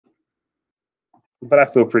but I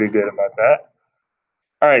feel pretty good about that.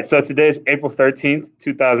 All right, so today is April 13th,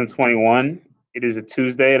 2021. It is a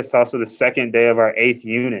Tuesday. It's also the second day of our 8th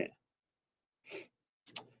unit.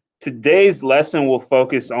 Today's lesson will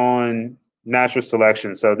focus on natural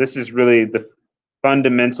selection. So this is really the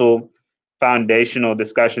fundamental, foundational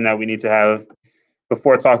discussion that we need to have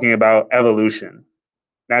before talking about evolution.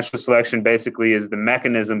 Natural selection basically is the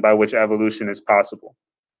mechanism by which evolution is possible.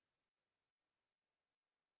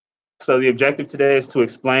 So the objective today is to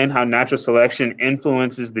explain how natural selection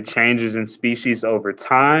influences the changes in species over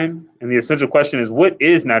time. And the essential question is, what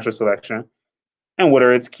is natural selection and what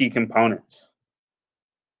are its key components?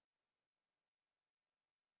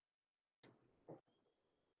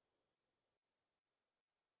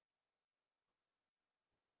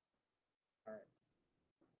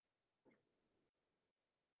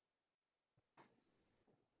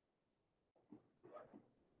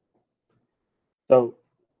 So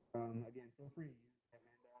again, feel free to use the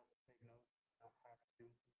handout, take notes. You don't have to.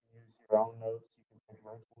 You can use your own notes. You can take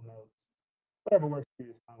virtual notes. Whatever works for you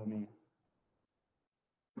is fine with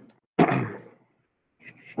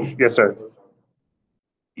me. Yes, sir.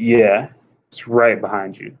 Yeah, it's right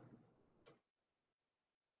behind you.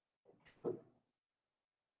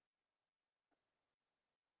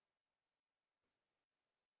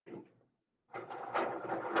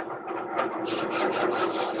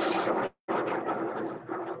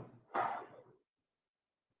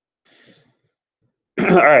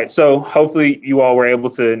 All right, so hopefully you all were able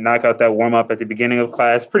to knock out that warm up at the beginning of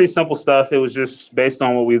class. Pretty simple stuff. It was just based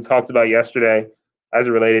on what we talked about yesterday as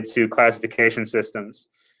it related to classification systems.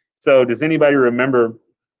 So does anybody remember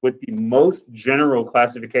what the most general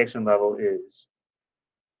classification level is?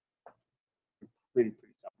 Pretty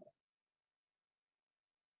simple.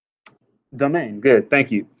 Domain, good,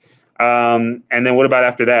 thank you. And then what about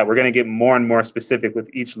after that? We're gonna get more and more specific with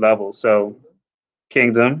each level. So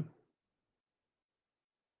kingdom,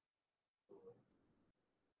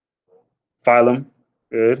 phylum,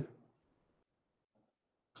 good.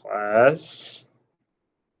 Class,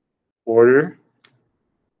 order,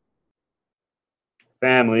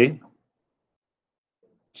 family,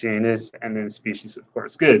 genus, and then species, of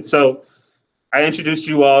course. Good. So I introduced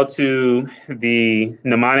you all to the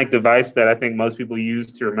mnemonic device that I think most people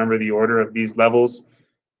use to remember the order of these levels.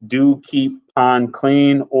 Do, keep, pond,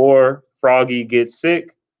 clean, or froggy gets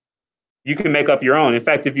sick. You can make up your own. In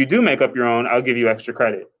fact, if you do make up your own, I'll give you extra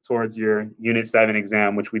credit towards your Unit 7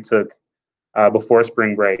 exam, which we took before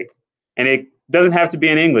spring break. And it doesn't have to be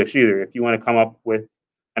in English either. If you want to come up with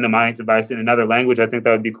a mnemonic device in another language, I think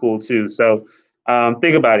that would be cool too. So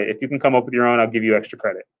think about it. If you can come up with your own, I'll give you extra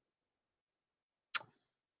credit.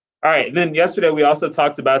 All right, then yesterday we also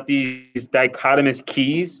talked about these dichotomous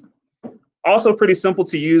keys. Also pretty simple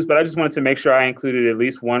to use, but I just wanted to make sure I included at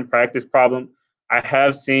least one practice problem. I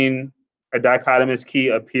have seen a dichotomous key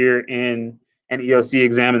appear in an EOC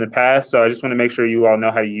exam in the past, so I just want to make sure you all know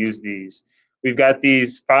how to use these. We've got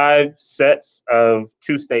these 5 sets of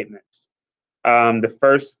 2 statements. The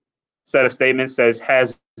first set of statements says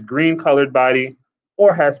has green colored body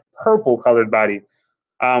or has purple colored body.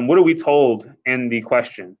 What are we told in the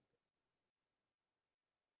question?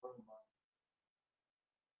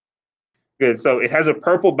 Good. So it has a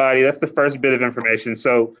purple body. That's the first bit of information.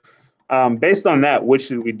 So based on that, what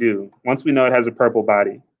should we do once we know it has a purple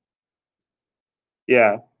body?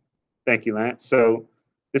 Yeah. Thank you, Lance. So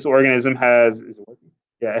this organism has, is it working?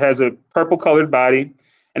 Yeah, it has a purple colored body.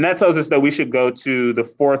 And that tells us that we should go to the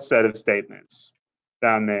 4th set of statements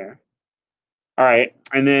down there. All right.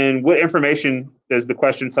 And then what information does the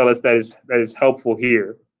question tell us that is helpful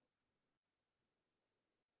here?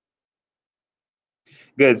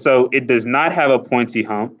 Good. So it does not have a pointy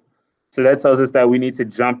hump. So that tells us that we need to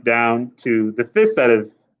jump down to the 5th set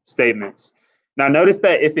of statements. Now notice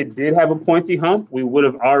that if it did have a pointy hump, we would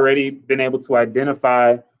have already been able to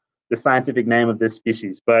identify the scientific name of this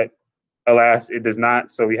species, but alas, it does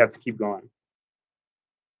not, so we have to keep going.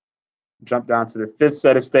 Jump down to the 5th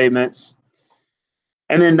set of statements.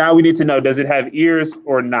 And then now we need to know, does it have ears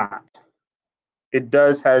or not? It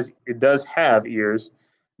does have ears.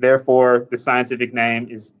 Therefore, the scientific name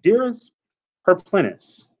is Dirus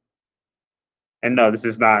perplenis. And no,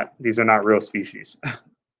 these are not real species.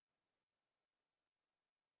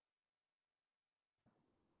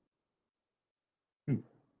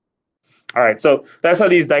 All right, so that's how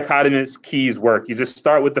these dichotomous keys work. You just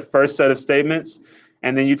start with the first set of statements,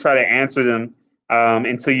 and then you try to answer them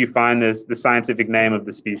until you find the scientific name of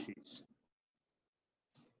the species.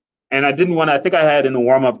 And I think I had in the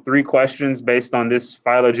warm-up 3 questions based on this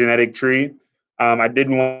phylogenetic tree. I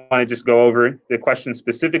didn't want to just go over the question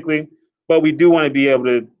specifically, but we do want to be able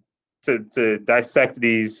to to dissect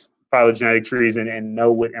these phylogenetic trees and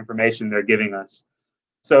know what information they're giving us.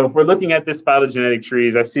 So if we're looking at this phylogenetic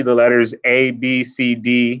trees, I see the letters A, B, C,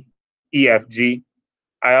 D, E, F, G.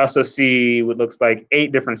 I also see what looks like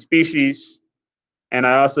 8 different species. And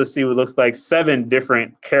I also see what looks like 7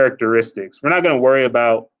 different characteristics. We're not going to worry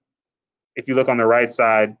about, if you look on the right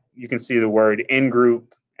side, you can see the word in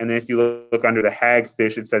group. And then if you look under the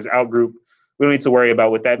hagfish, it says out group. We don't need to worry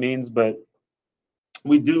about what that means, but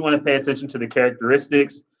we do want to pay attention to the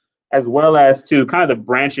characteristics as well as to kind of the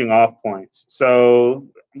branching off points. So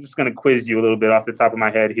I'm just going to quiz you a little bit off the top of my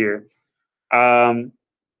head here.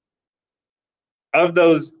 Of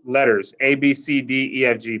those letters, A, B, C, D, E,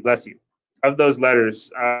 F, G, bless you. Of those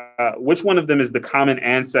letters, which one of them is the common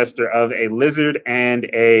ancestor of a lizard and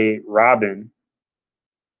a robin?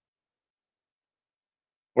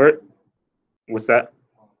 Where? What's that?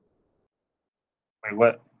 Wait,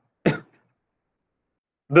 what?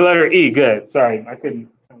 The letter E. Good. Sorry, I couldn't.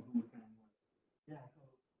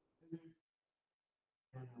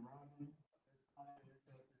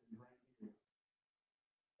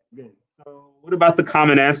 Good. So, what about the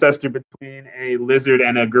common ancestor between a lizard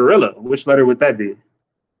and a gorilla? Which letter would that be?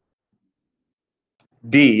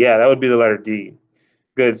 D. Yeah, that would be the letter D.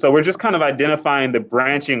 Good. So we're just kind of identifying the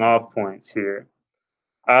branching off points here.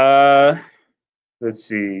 Uh, let's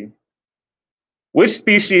see. Which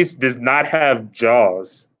species does not have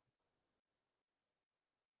jaws?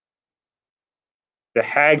 The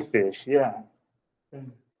hagfish. Yeah. The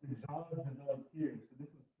jaws developed here. So this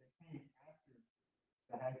is the came after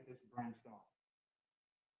the hagfish branched off.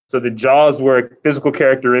 So the jaws were a physical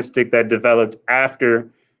characteristic that developed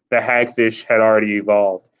after the hagfish had already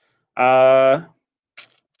evolved.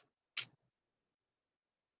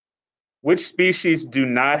 Which species do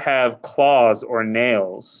not have claws or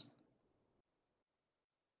nails?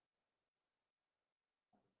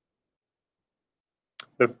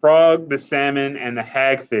 The frog, the salmon, and the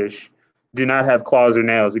hagfish do not have claws or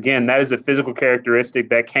nails. Again, that is a physical characteristic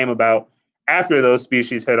that came about after those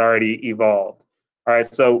species had already evolved. All right,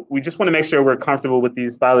 so we just want to make sure we're comfortable with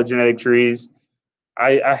these phylogenetic trees.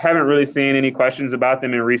 I haven't really seen any questions about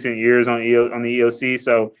them in recent years on the EOC,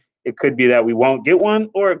 so it could be that we won't get one,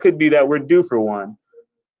 or it could be that we're due for one.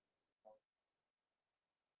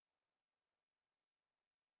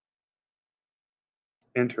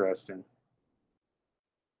 Interesting.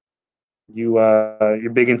 You're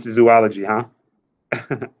big into zoology, huh?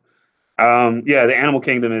 Yeah, the animal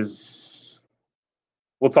kingdom is.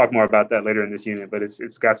 We'll talk more about that later in this unit, but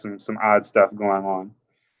it's got some odd stuff going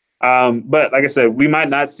on. But like I said, we might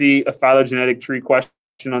not see a phylogenetic tree question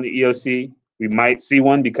on the EOC. We might see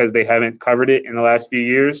one because they haven't covered it in the last few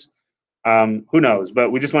years. Who knows?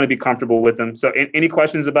 But we just want to be comfortable with them. So, any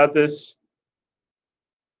questions about this?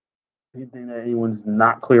 Anything that anyone's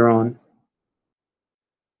not clear on?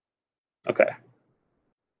 Okay.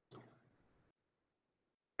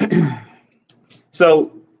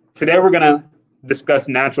 So today we're going to discuss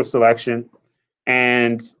natural selection,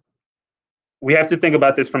 and we have to think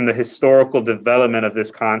about this from the historical development of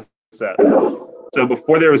this concept. So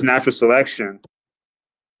before there was natural selection,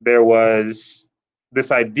 there was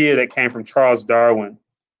this idea that came from Charles Darwin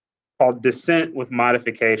called descent with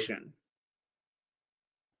modification.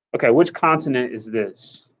 Okay, which continent is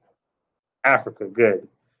this? Africa. Good.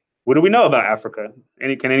 What do we know about Africa?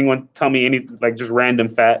 Can anyone tell me any like just random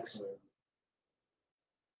facts?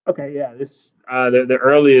 Okay, yeah, the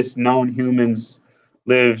earliest known humans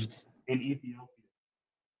lived in Ethiopia.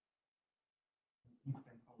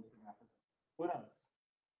 What else?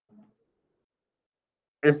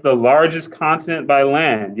 It's the largest continent by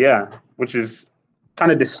land, yeah, which is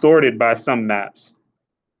kind of distorted by some maps.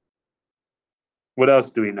 What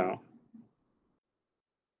else do we know?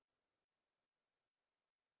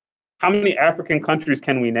 How many African countries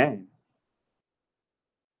can we name?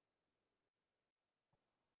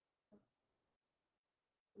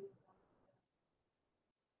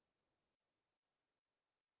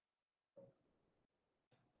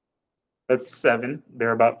 That's 7. There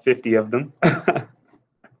are about 50 of them.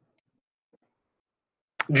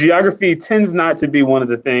 Geography tends not to be one of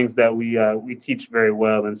the things that we teach very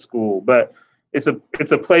well in school, but it's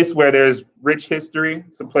a place where there's rich history.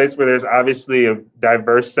 It's a place where there's obviously a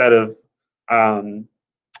diverse set of um,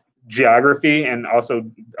 geography and also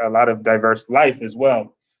a lot of diverse life as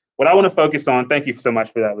well. What I want to focus on, thank you so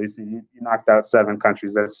much for that, Lisa. You knocked out 7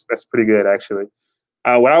 countries. That's pretty good, actually.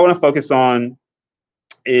 What I want to focus on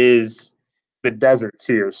is the deserts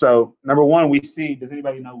here. So, number one, we see. Does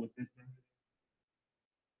anybody know what this is?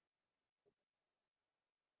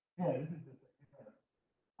 Yeah, this is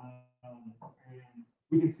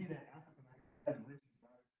and we can see that Africa has rich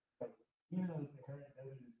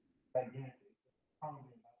gigantic.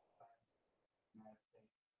 Probably about the size of the United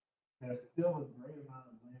States. There's still a great amount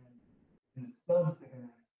of land in the sub-Saharan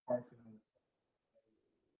parts of the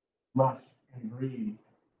lush and green.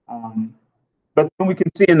 But then we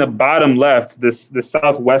can see in the bottom left, the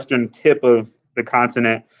southwestern tip of the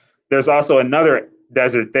continent, there's also another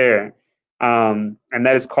desert there, and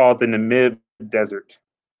that is called the Namib Desert.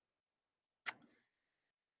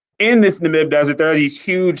 In this Namib Desert, there are these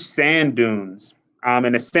huge sand dunes,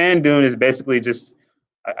 and a sand dune is basically just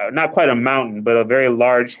not quite a mountain, but a very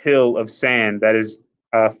large hill of sand that is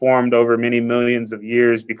formed over many millions of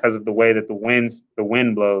years because of the way that the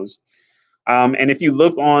wind blows. And if you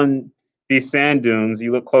look on these sand dunes,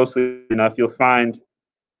 you look closely enough, you'll find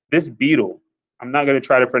this beetle. I'm not going to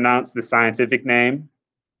try to pronounce the scientific name,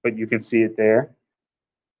 but you can see it there.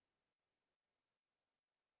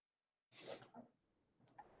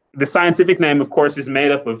 The scientific name, of course, is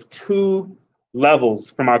made up of two levels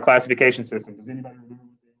from our classification system. Does anybody remember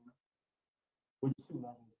which two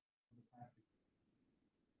levels?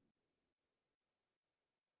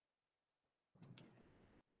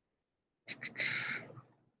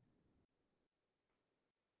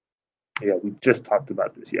 Yeah, we just talked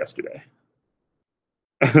about this yesterday.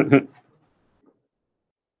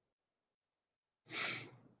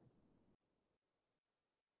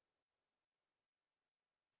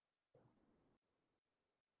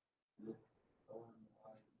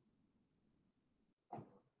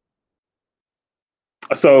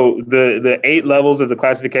 So the 8 levels of the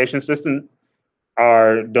classification system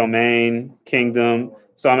are domain, kingdom.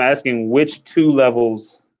 So I'm asking which 2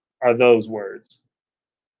 levels are those words?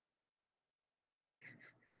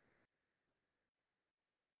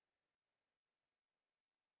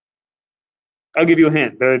 I'll give you a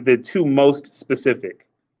hint. They're the 2 most specific.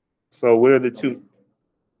 So what are the 2?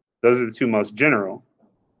 Those are the 2 most general.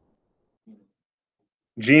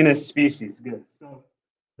 Genus, species. Good. So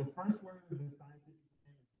the first word of the scientific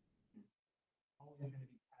name is always going to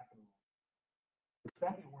be capitalized. The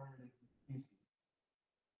second word is the species.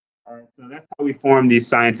 All right, so that's how we form these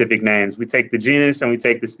scientific names. We take the genus and we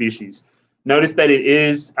take the species. Notice that it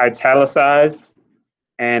is italicized,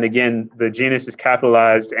 and again, the genus is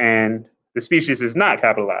capitalized and the species is not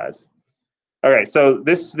capitalized. All right, so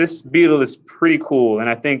this beetle is pretty cool, and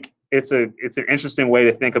I think it's an interesting way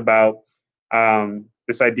to think about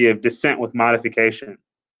this idea of descent with modification.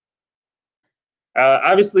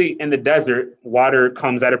 Obviously, in the desert, water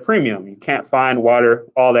comes at a premium. You can't find water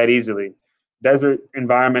all that easily. Desert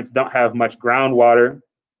environments don't have much groundwater,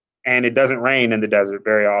 and it doesn't rain in the desert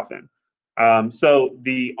very often. So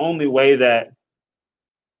the only way that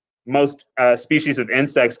most species of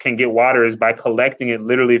insects can get water is by collecting it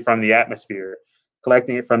literally from the atmosphere,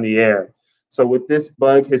 collecting it from the air. So what this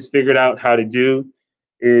bug has figured out how to do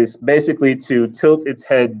is basically to tilt its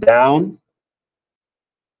head down.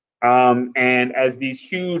 And as these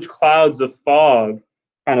huge clouds of fog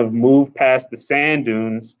kind of move past the sand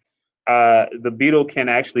dunes, the beetle can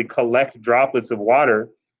actually collect droplets of water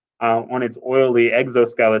on its oily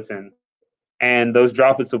exoskeleton. And those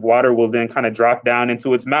droplets of water will then kind of drop down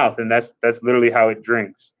into its mouth. And that's literally how it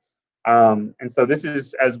drinks. And so this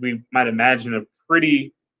is, as we might imagine, a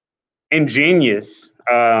pretty ingenious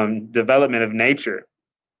development of nature.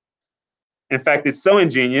 In fact, it's so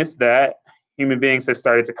ingenious that human beings have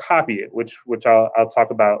started to copy it, which I'll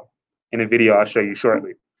talk about in a video I'll show you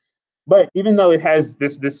shortly. But even though it has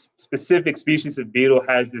this specific species of beetle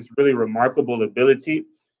has this really remarkable ability,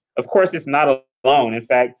 of course, it's not alone. In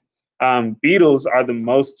fact, beetles are the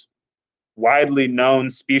most widely known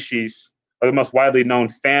species or the most widely known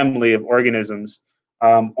family of organisms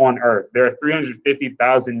on Earth. There are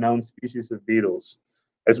 350,000 known species of beetles.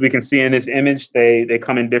 As we can see in this image, they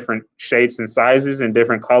come in different shapes and sizes and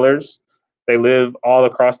different colors. They live all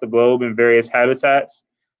across the globe in various habitats.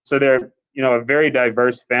 So they're a very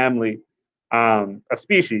diverse family of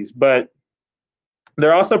species, but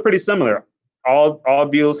they're also pretty similar. All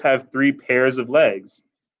beetles have 3 pairs of legs.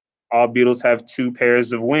 All beetles have 2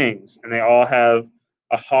 pairs of wings, and they all have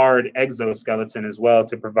a hard exoskeleton as well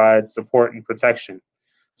to provide support and protection.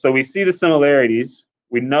 So we see the similarities.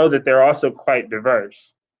 We know that they're also quite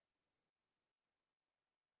diverse.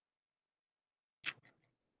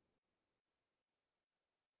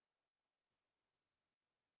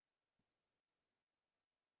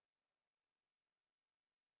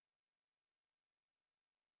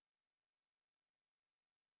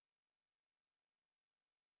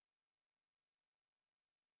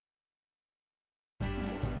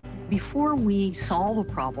 Before we solve a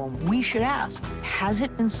problem, we should ask, has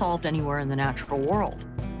it been solved anywhere in the natural world?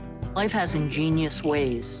 Life has ingenious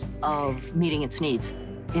ways of meeting its needs.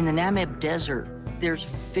 In the Namib Desert, there's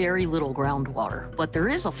very little groundwater, but there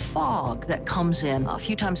is a fog that comes in a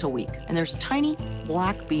few times a week. And there's a tiny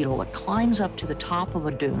black beetle that climbs up to the top of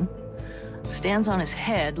a dune, stands on his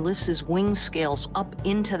head, lifts his wing scales up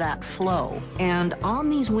into that flow. And on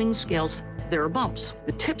these wing scales, there are bumps.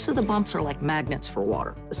 The tips of the bumps are like magnets for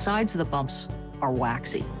water. The sides of the bumps are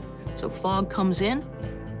waxy. So fog comes in,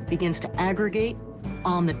 begins to aggregate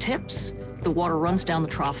on the tips. The water runs down the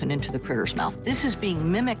trough and into the critter's mouth. This is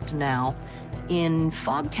being mimicked now in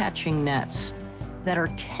fog-catching nets that are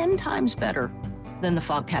 10 times better than the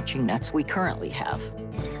fog-catching nets we currently have.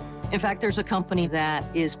 In fact, there's a company that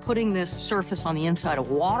is putting this surface on the inside of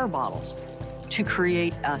water bottles to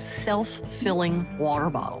create a self-filling water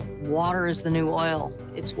bottle. Water is the new oil.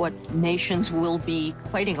 It's what nations will be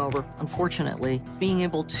fighting over, unfortunately. Being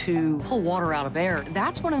able to pull water out of air,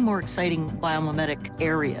 that's one of the more exciting biomimetic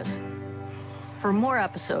areas. For more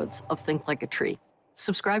episodes of Think Like a Tree,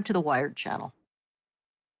 subscribe to the Wired channel.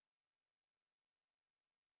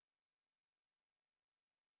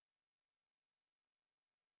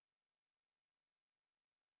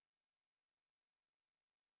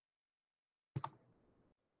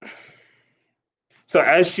 So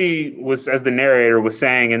as the narrator was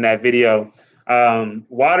saying in that video,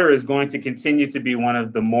 water is going to continue to be one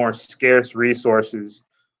of the more scarce resources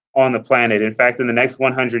on the planet. In fact, in the next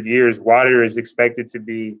 100 years, water is expected to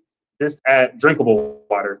be drinkable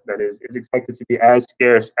water, that is expected to be as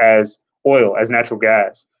scarce as oil, as natural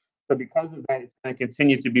gas. So because of that, it's going to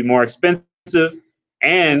continue to be more expensive,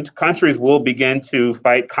 and countries will begin to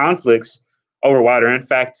fight conflicts over water. In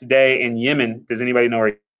fact, today in Yemen, does anybody know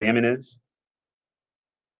where Yemen is?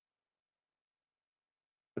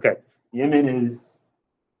 Okay, Yemen is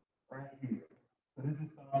right here. So this is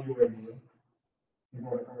Saudi Arabia. These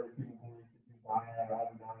are people going to Dubai, Abu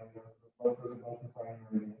Dhabi, both of them in Saudi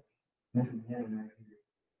Arabia. This is Yemen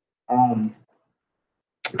right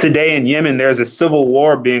here. Today in Yemen, there's a civil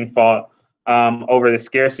war being fought over the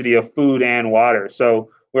scarcity of food and water. So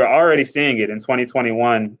we're already seeing it in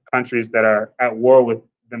 2021, countries that are at war with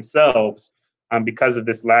themselves because of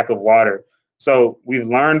this lack of water. So we've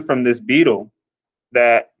learned from this beetle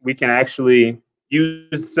that we can actually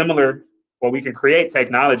use we can create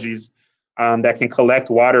technologies that can collect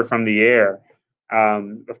water from the air.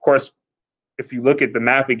 Of course, if you look at the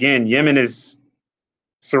map again, Yemen is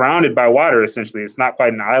surrounded by water, essentially. It's not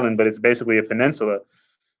quite an island, but it's basically a peninsula.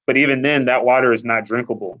 But even then, that water is not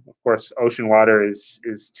drinkable. Of course, ocean water is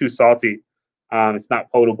too salty. It's not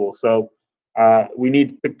potable. So we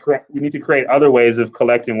need to create other ways of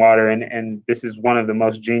collecting water, and this is one of the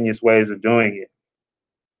most genius ways of doing it.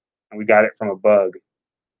 And we got it from a bug.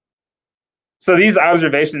 So these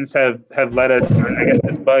observations have led us, or I guess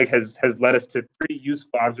this bug has led us to pretty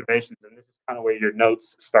useful observations, and this is kind of where your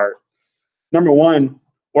notes start. Number one,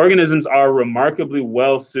 organisms are remarkably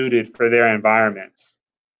well suited for their environments.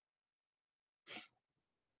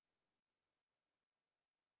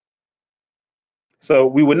 So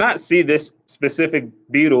we would not see this specific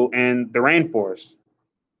beetle in the rainforest,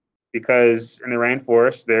 because in the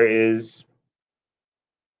rainforest there is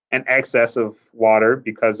an excess of water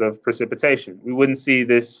because of precipitation. We wouldn't see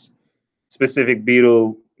this specific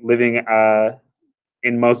beetle living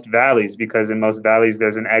in most valleys, because in most valleys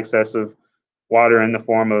there's an excess of water in the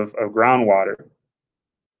form of groundwater.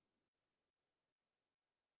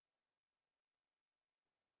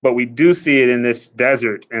 But we do see it in this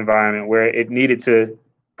desert environment where it needed to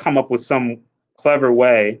come up with some clever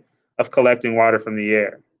way of collecting water from the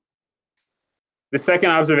air. The second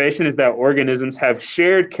observation is that organisms have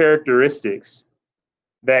shared characteristics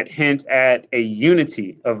that hint at a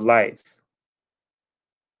unity of life.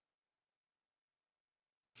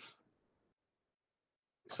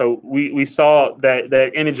 So we saw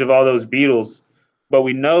that image of all those beetles, but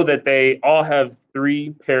we know that they all have 3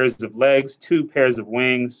 pairs of legs, 2 pairs of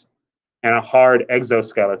wings, and a hard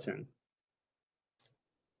exoskeleton.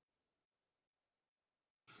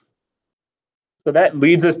 So that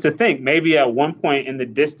leads us to think maybe at one point in the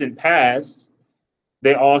distant past,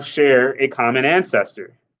 they all share a common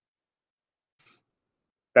ancestor.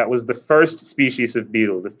 That was the first species of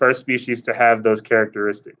beetle, the first species to have those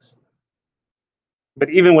characteristics. But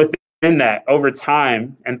even within that, over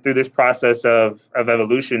time and through this process of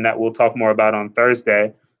evolution that we'll talk more about on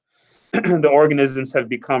Thursday, the organisms have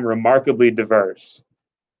become remarkably diverse.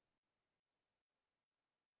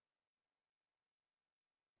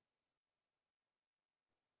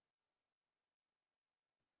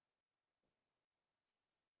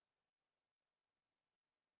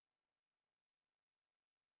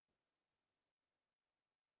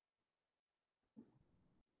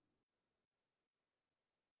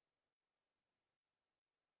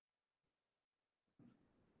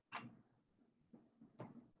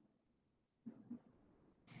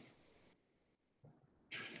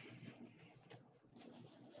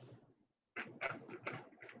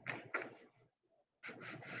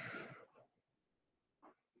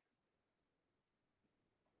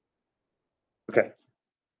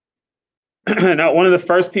 Now, one of the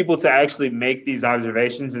first people to actually make these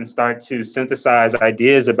observations and start to synthesize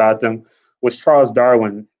ideas about them was Charles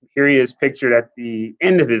Darwin. Here he is pictured at the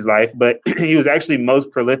end of his life, but he was actually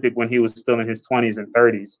most prolific when he was still in his 20s and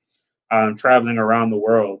 30s, traveling around the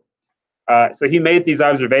world. So he made these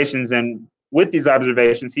observations, and with these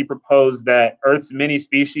observations, he proposed that Earth's many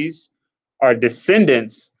species are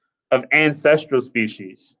descendants of ancestral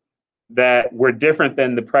species that were different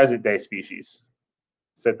than the present day species.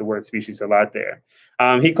 Said the word species a lot there.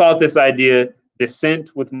 He called this idea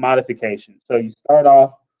descent with modification. So you start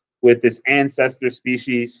off with this ancestor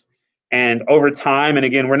species, and over time, and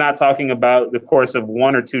again, we're not talking about the course of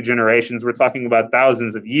 1 or 2 generations, we're talking about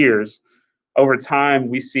thousands of years. Over time,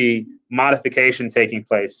 we see modification taking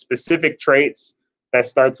place, specific traits that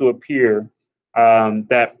start to appear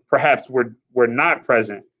that perhaps were not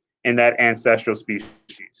present in that ancestral species.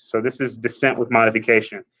 So this is descent with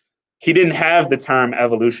modification. He didn't have the term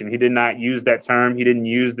evolution. He did not use that term. He didn't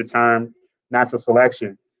use the term natural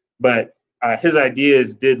selection, but his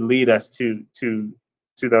ideas did lead us to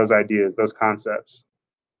those ideas, those concepts.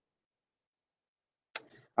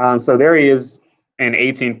 So there he is in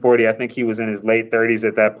 1840. I think he was in his late 30s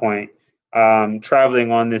at that point,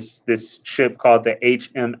 traveling on this ship called the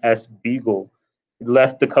HMS Beagle. He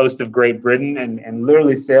left the coast of Great Britain and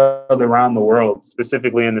literally sailed around the world,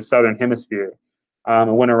 specifically in the southern hemisphere.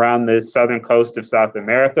 And went around the southern coast of South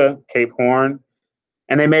America, Cape Horn,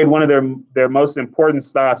 and they made one of their most important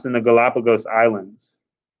stops in the Galapagos Islands.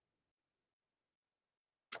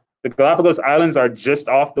 The Galapagos Islands are just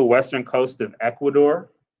off the western coast of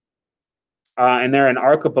Ecuador, and they're an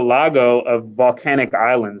archipelago of volcanic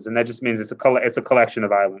islands, and that just means it's a collection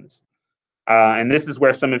of islands. And this is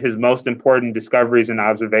where some of his most important discoveries and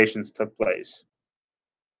observations took place.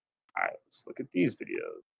 All right, let's look at these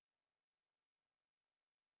videos.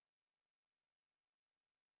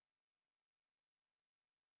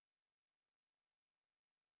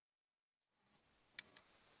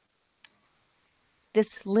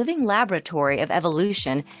 This living laboratory of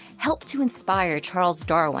evolution helped to inspire Charles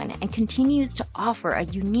Darwin and continues to offer a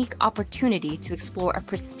unique opportunity to explore a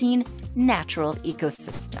pristine natural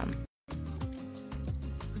ecosystem.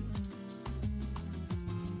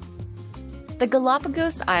 The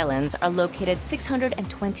Galapagos Islands are located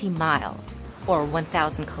 620 miles, or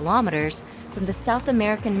 1,000 kilometers, from the South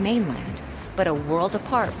American mainland, but a world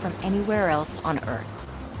apart from anywhere else on Earth.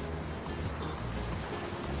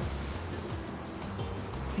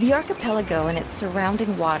 The archipelago and its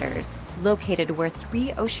surrounding waters, located where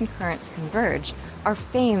 3 ocean currents converge, are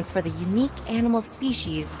famed for the unique animal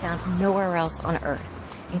species found nowhere else on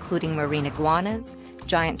Earth, including marine iguanas,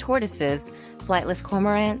 giant tortoises, flightless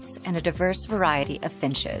cormorants, and a diverse variety of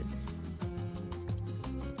finches.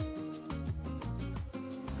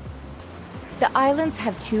 The islands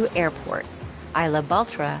have 2 airports, Isla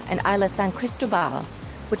Baltra and Isla San Cristobal,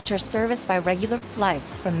 which are serviced by regular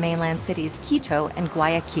flights from mainland cities Quito and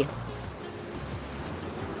Guayaquil.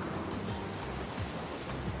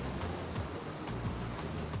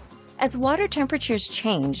 As water temperatures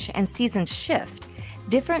change and seasons shift,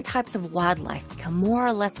 different types of wildlife become more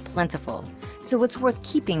or less plentiful, so it's worth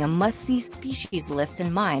keeping a must-see species list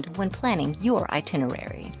in mind when planning your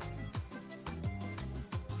itinerary.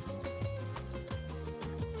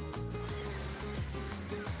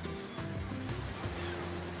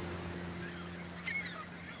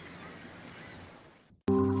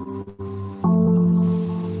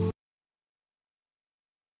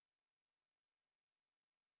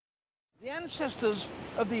 The ancestors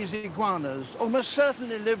of these iguanas almost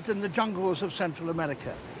certainly lived in the jungles of Central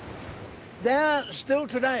America. There, still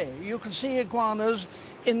today, you can see iguanas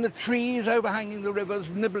in the trees overhanging the rivers,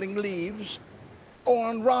 nibbling leaves, or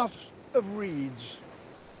on rafts of reeds.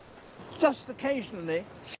 Just occasionally,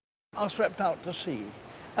 are swept out to sea,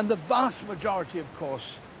 and the vast majority, of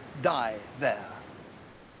course, die there.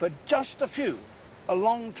 But just a few, a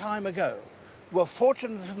long time ago, were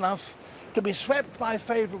fortunate enough to be swept by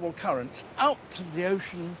favorable currents out to the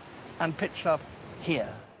ocean and pitched up here.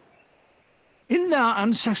 In their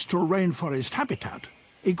ancestral rainforest habitat,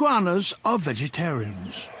 iguanas are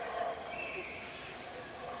vegetarians.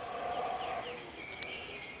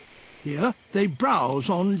 Here, they browse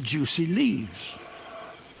on juicy leaves.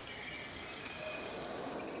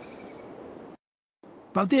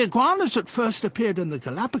 But the iguanas that first appeared in the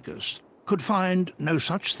Galapagos could find no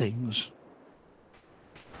such things.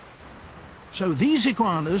 So these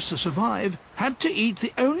iguanas, to survive, had to eat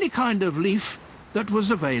the only kind of leaf that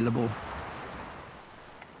was available.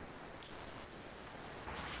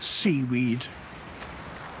 Seaweed.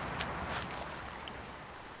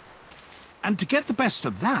 And to get the best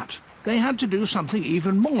of that, they had to do something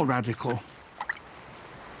even more radical.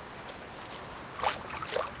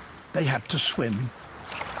 they had to swim.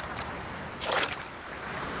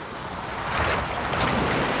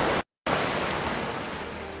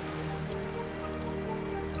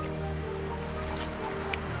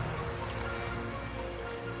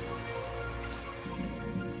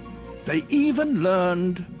 They even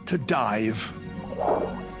learned to dive.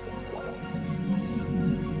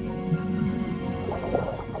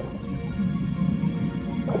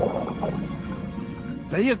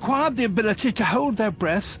 They acquired the ability to hold their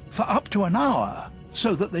breath for up to an hour,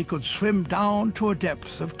 so that they could swim down to a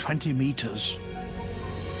depth of 20 meters.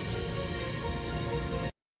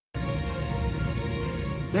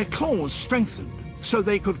 Their claws strengthened, so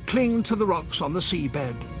they could cling to the rocks on the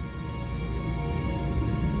seabed.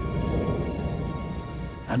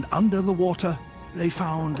 And under the water, they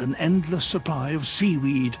found an endless supply of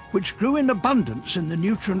seaweed, which grew in abundance in the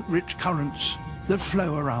nutrient-rich currents that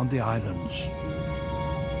flow around the islands.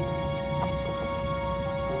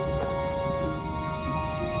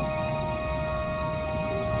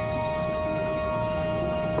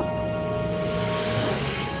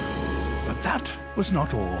 But that was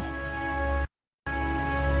not all.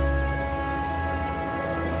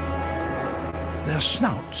 Their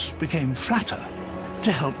snouts became flatter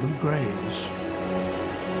to help them graze.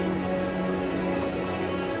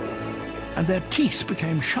 And their teeth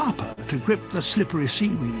became sharper to grip the slippery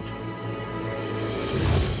seaweed.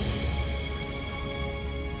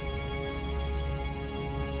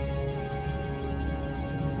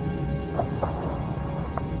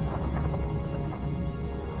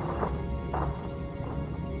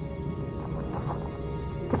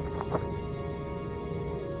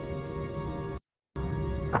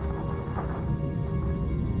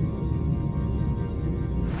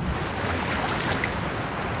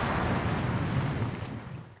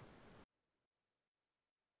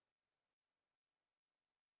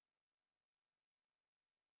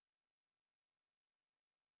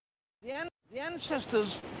 The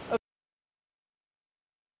ancestors of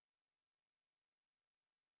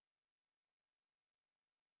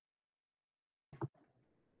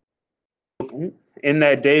in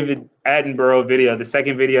that David Attenborough video, the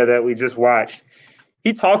second video that we just watched,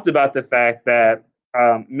 he talked about the fact that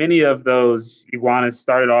many of those iguanas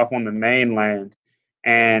started off on the mainland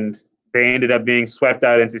and they ended up being swept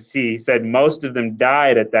out into sea. He said most of them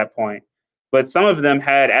died at that point, but some of them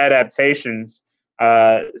had adaptations,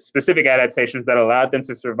 specific adaptations that allowed them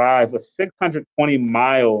to survive a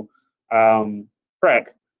 620-mile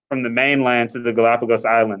trek from the mainland to the Galapagos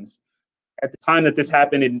Islands. At the time that this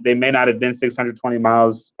happened, they may not have been 620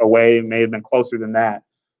 miles away, it may have been closer than that.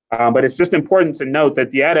 But it's just important to note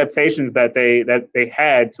that the adaptations that they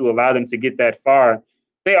had to allow them to get that far,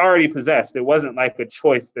 they already possessed. It wasn't like a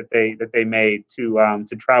choice that they made to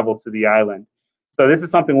travel to the island. So this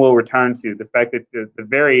is something we'll return to, the fact that the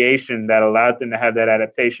variation that allowed them to have that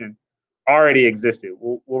adaptation already existed.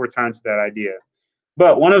 We'll return to that idea.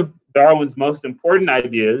 But one of Darwin's most important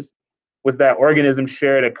ideas was that organisms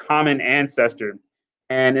shared a common ancestor.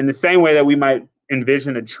 And in the same way that we might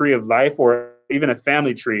envision a tree of life or even a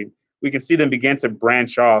family tree, we can see them begin to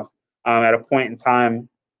branch off at a point in time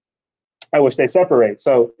at which they separate.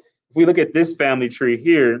 So if we look at this family tree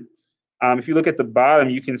here, if you look at the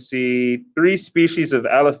bottom, you can see 3 species of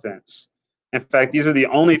elephants. In fact, these are the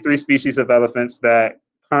only 3 species of elephants that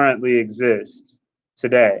currently exist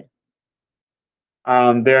today.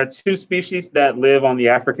 There are 2 species that live on the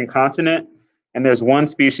African continent, and there's 1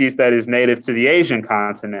 species that is native to the Asian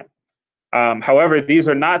continent. However, these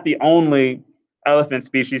are not the only elephant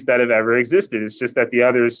species that have ever existed. It's just that the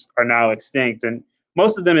others are now extinct, and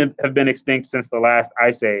most of them have been extinct since the last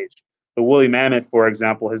ice age. The woolly mammoth, for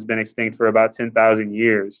example, has been extinct for about 10,000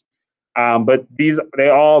 years. But they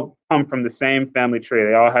all come from the same family tree.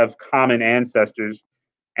 They all have common ancestors.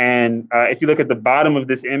 And if you look at the bottom of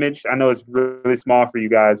this image, I know it's really small for you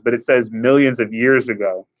guys, but it says millions of years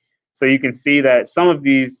ago. So you can see that some of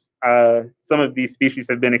these species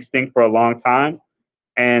have been extinct for a long time,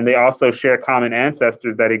 and they also share common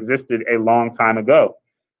ancestors that existed a long time ago.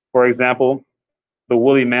 For example, the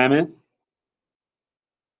woolly mammoth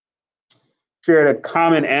shared a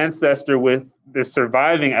common ancestor with the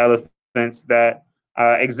surviving elephants that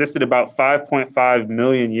existed about 5.5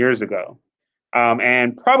 million years ago.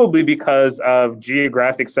 And probably because of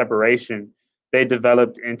geographic separation, they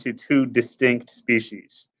developed into 2 distinct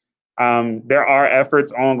species. There are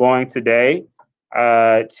efforts ongoing today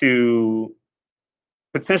to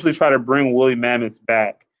potentially try to bring woolly mammoths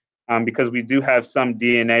back because we do have some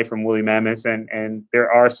DNA from woolly mammoths, and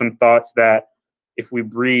there are some thoughts that if we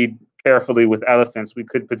breed carefully with elephants, we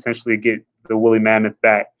could potentially get the woolly mammoth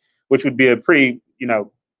back, which would be a pretty,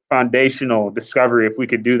 foundational discovery if we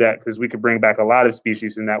could do that, because we could bring back a lot of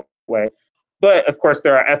species in that way. But of course,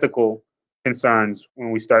 there are ethical concerns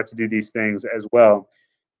when we start to do these things as well.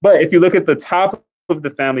 But if you look at the top of the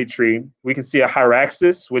family tree, we can see a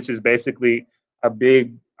Hyraxis, which is basically a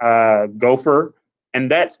big gopher,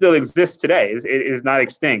 and that still exists today. It is not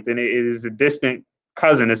extinct, and it is a distant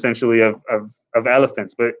cousin, essentially, of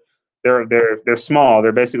elephants. But they're small.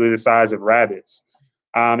 They're basically the size of rabbits.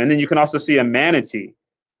 And then you can also see a manatee,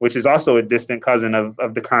 which is also a distant cousin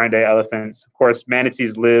of the current day elephants. Of course,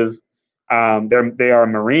 manatees live. They are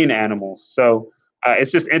marine animals. So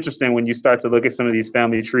it's just interesting when you start to look at some of these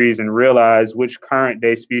family trees and realize which current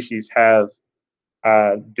day species have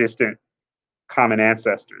distant common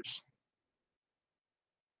ancestors.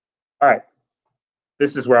 All right,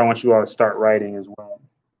 this is where I want you all to start writing as well.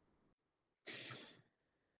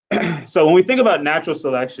 So when we think about natural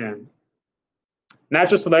selection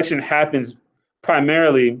happens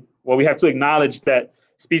primarily, well, we have to acknowledge that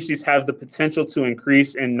species have the potential to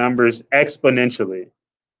increase in numbers exponentially.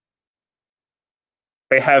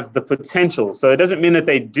 They have the potential. So it doesn't mean that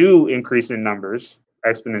they do increase in numbers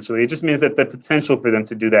exponentially. It just means that the potential for them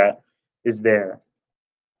to do that is there.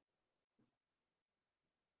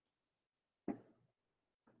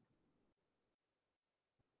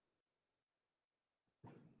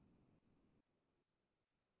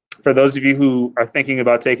 For those of you who are thinking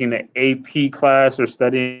about taking the AP class or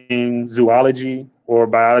studying zoology or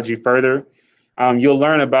biology further, you'll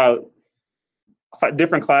learn about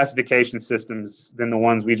different classification systems than the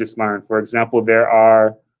ones we just learned. For example, there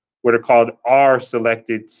are what are called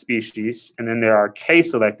R-selected species, and then there are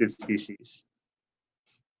K-selected species.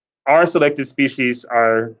 R-selected species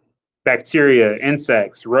are bacteria,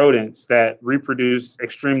 insects, rodents that reproduce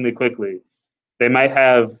extremely quickly. They might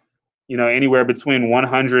have, anywhere between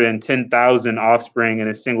 100 and 10,000 offspring in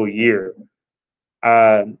a single year.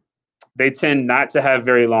 They tend not to have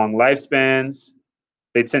very long lifespans.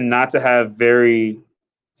 They tend not to have very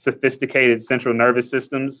sophisticated central nervous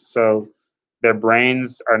systems, so their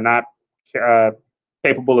brains are not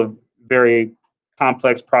capable of very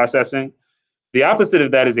complex processing. The opposite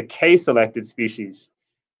of that is a K-selected species.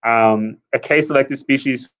 A K-selected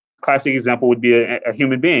species, classic example would be a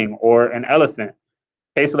human being or an elephant.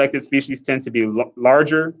 K-selected species tend to be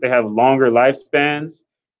larger. They have longer lifespans.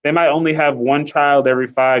 They might only have one child every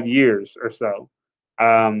 5 years or so.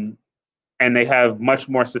 And they have much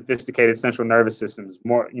more sophisticated central nervous systems,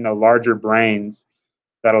 more, larger brains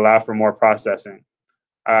that allow for more processing.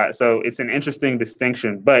 So it's an interesting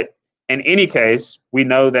distinction. But in any case, we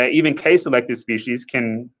know that even K-selected species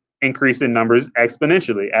can increase in numbers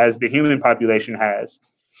exponentially, as the human population has.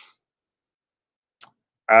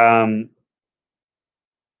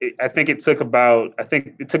 I think it took about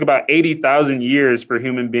 80,000 years for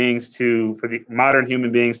the modern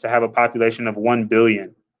human beings to have a population of 1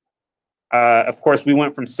 billion. Of course, we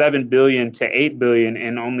went from 7 billion to 8 billion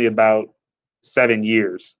in only about 7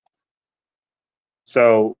 years.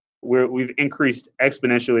 So we've increased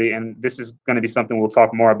exponentially, and this is going to be something we'll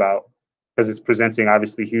talk more about because it's presenting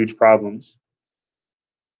obviously huge problems.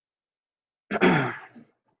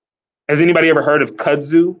 Has anybody ever heard of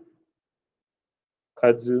kudzu?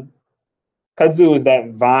 Kudzu is that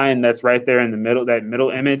vine that's right there in the middle, that middle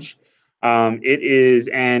image. It is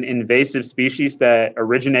an invasive species that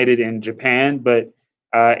originated in Japan, but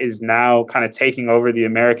is now kind of taking over the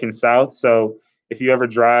American South. So if you ever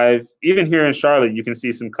drive, even here in Charlotte, you can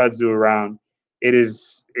see some kudzu around. It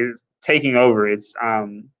is taking over.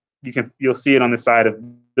 You'll see it on the side of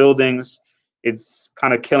buildings. It's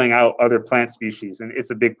kind of killing out other plant species, and it's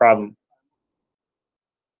a big problem.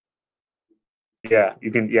 Yeah,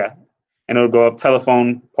 and it'll go up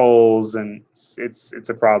telephone poles, and it's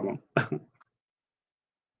a problem.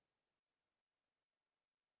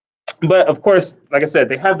 But of course, like I said,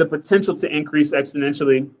 they have the potential to increase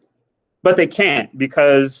exponentially, but they can't,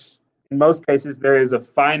 because in most cases there is a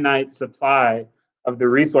finite supply of the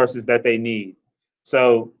resources that they need.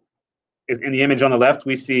 So in the image on the left,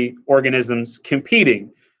 we see organisms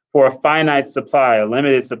competing for a finite supply, a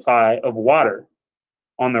limited supply of water.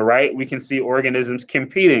 On the right, we can see organisms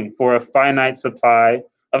competing for a finite supply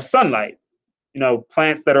of sunlight.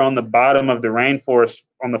 Plants that are on the bottom of the rainforest,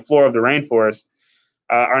 on the floor of the rainforest,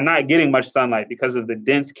 are not getting much sunlight because of the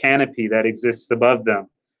dense canopy that exists above them.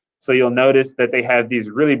 So you'll notice that they have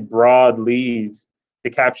these really broad leaves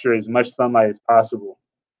to capture as much sunlight as possible.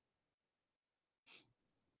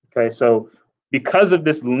 Okay, so because of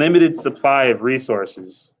this limited supply of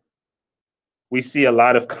resources, we see a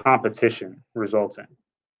lot of competition resulting.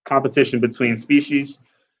 Competition between species,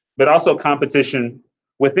 but also competition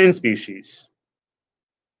within species.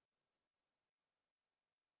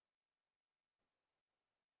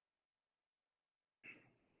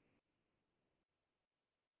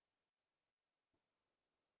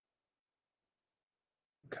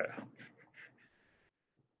 Okay.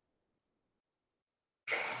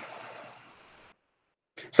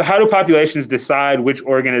 So how do populations decide which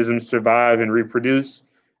organisms survive and reproduce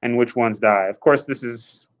and which ones die? Of course, this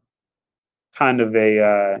is kind of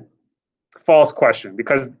a false question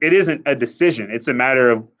because it isn't a decision. It's a matter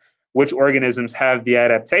of which organisms have the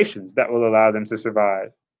adaptations that will allow them to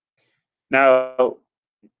survive. Now,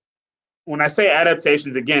 when I say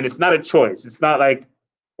adaptations, again, it's not a choice. It's not like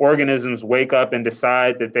organisms wake up and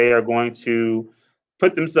decide that they are going to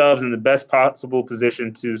put themselves in the best possible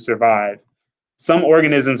position to survive. Some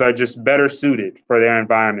organisms are just better suited for their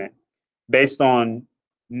environment based on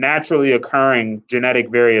naturally occurring genetic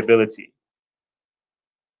variability.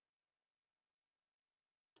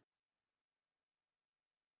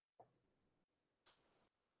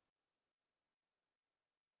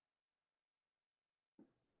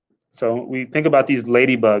 So we think about these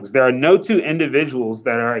ladybugs. There are no two individuals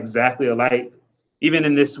that are exactly alike, even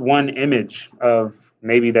in this one image of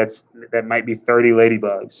maybe that might be 30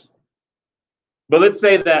 ladybugs. But let's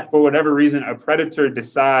say that for whatever reason, a predator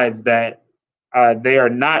decides that they are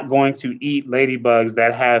not going to eat ladybugs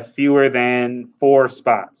that have fewer than 4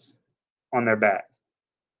 spots on their back.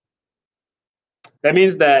 That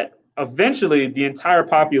means that eventually the entire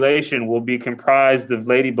population will be comprised of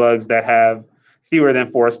ladybugs that have fewer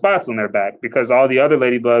than 4 spots on their back because all the other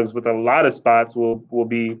ladybugs with a lot of spots will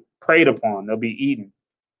be preyed upon, they'll be eaten.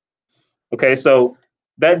 Okay, so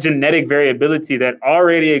that genetic variability that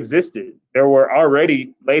already existed, there were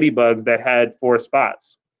already ladybugs that had 4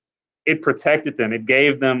 spots. It protected them, it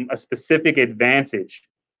gave them a specific advantage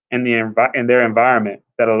in their environment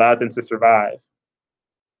that allowed them to survive.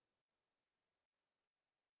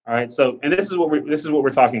 All right. So, and this is what we're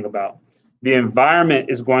talking about. The environment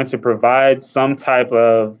is going to provide some type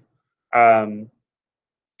of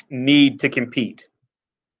need to compete,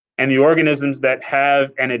 and the organisms that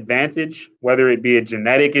have an advantage, whether it be a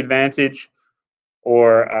genetic advantage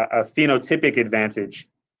or a phenotypic advantage,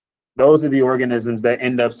 those are the organisms that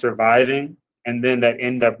end up surviving and then that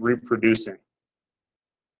end up reproducing.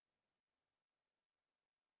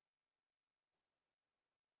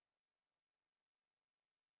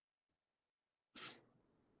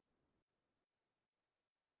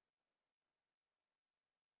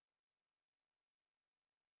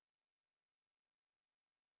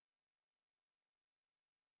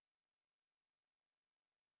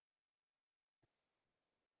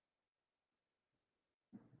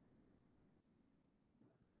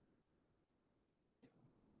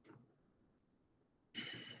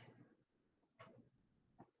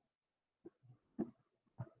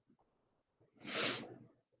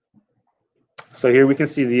 So here we can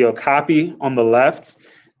see the okapi on the left.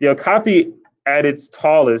 The okapi at its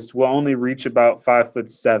tallest will only reach about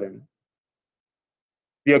 5'7".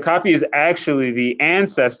 The okapi is actually the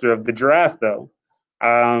ancestor of the giraffe, though.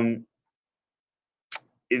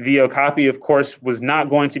 The okapi, of course, was not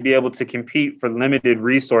going to be able to compete for limited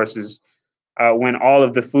resources when all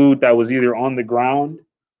of the food that was either on the ground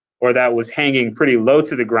or that was hanging pretty low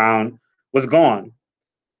to the ground was gone.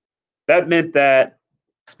 That meant that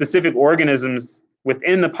specific organisms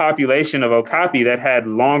within the population of okapi that had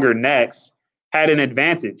longer necks had an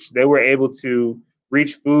advantage. They were able to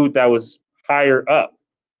reach food that was higher up.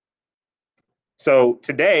 So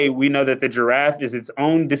today we know that the giraffe is its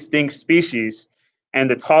own distinct species, and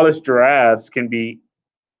the tallest giraffes can be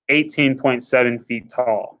 18.7 feet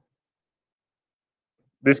tall.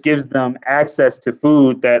 This gives them access to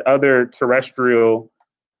food that other terrestrial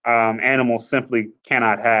animals simply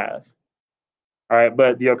cannot have. All right,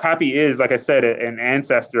 but the okapi is, like I said, an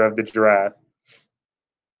ancestor of the giraffe.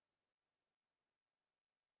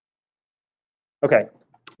 Okay,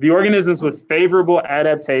 the organisms with favorable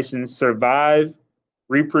adaptations survive,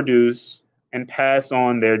 reproduce, and pass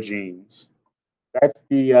on their genes. That's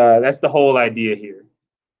the whole idea here.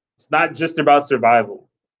 It's not just about survival.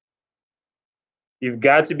 You've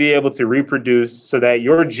got to be able to reproduce so that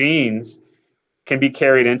your genes can be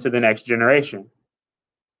carried into the next generation.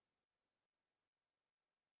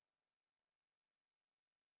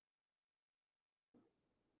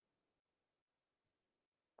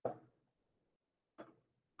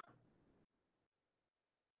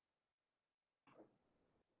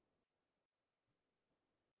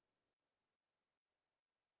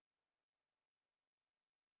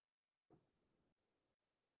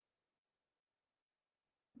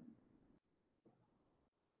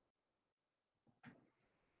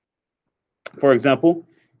 For example,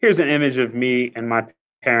 here's an image of me and my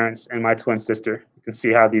parents and my twin sister. You can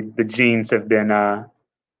see how the genes have been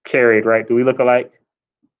carried, right? Do we look alike?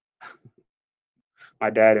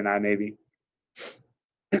 My dad and I, maybe.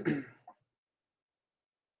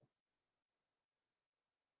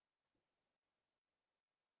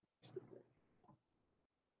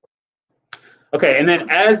 Okay, and then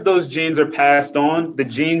as those genes are passed on, the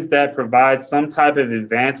genes that provide some type of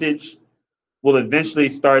advantage will eventually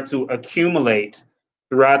start to accumulate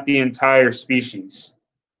throughout the entire species.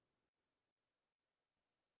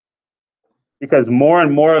 Because more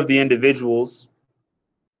and more of the individuals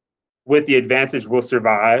with the advantage will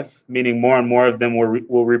survive, meaning more and more of them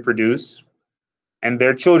will reproduce, and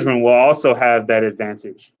their children will also have that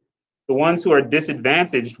advantage. The ones who are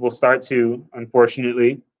disadvantaged will start to,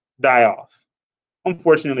 unfortunately, die off.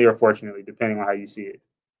 Unfortunately or fortunately, depending on how you see it.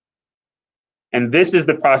 And this is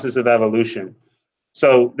the process of evolution.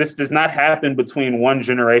 So this does not happen between one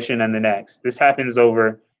generation and the next. This happens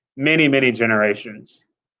over many, many generations.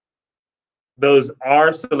 Those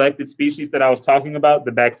are selected species that I was talking about,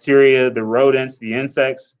 the bacteria, the rodents, the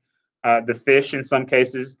insects, the fish in some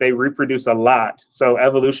cases, they reproduce a lot. So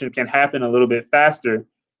evolution can happen a little bit faster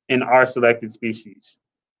in our selected species.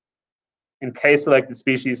 In K-selected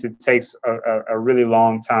species, it takes a really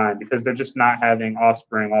long time because they're just not having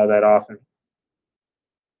offspring all that often.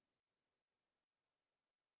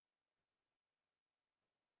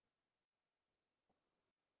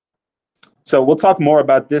 So we'll talk more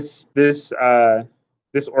about this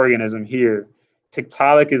organism here.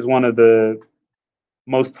 Tiktaalik is one of the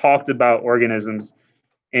most talked about organisms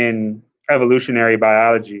in evolutionary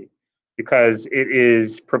biology because it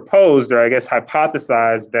is proposed, or I guess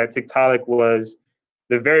hypothesized, that Tiktaalik was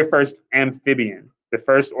the very first amphibian, the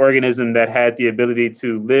first organism that had the ability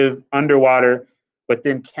to live underwater, but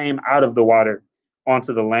then came out of the water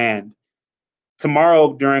onto the land.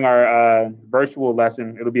 Tomorrow during our virtual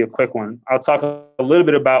lesson, it'll be a quick one. I'll talk a little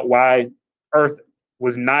bit about why Earth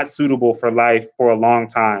was not suitable for life for a long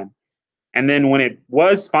time. And then when it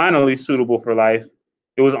was finally suitable for life,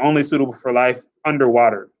 it was only suitable for life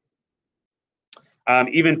underwater.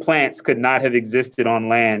 Even plants could not have existed on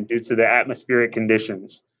land due to the atmospheric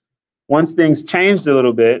conditions. Once things changed a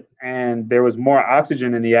little bit and there was more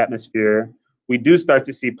oxygen in the atmosphere, we do start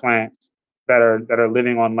to see plants that are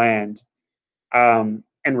living on land.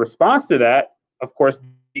 In response to that, of course,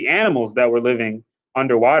 the animals that were living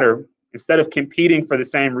underwater, instead of competing for the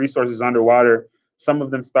same resources underwater, some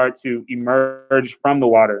of them start to emerge from the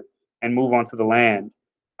water and move onto the land.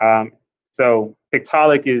 So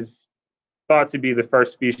Tiktaalik is thought to be the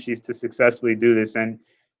first species to successfully do this and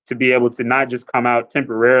to be able to not just come out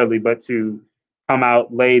temporarily, but to come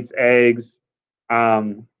out, lay its eggs,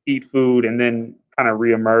 eat food, and then kind of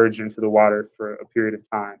reemerge into the water for a period of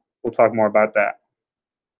time. We'll talk more about that.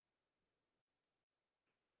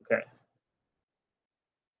 Okay.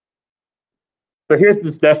 So here's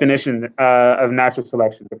this definition of natural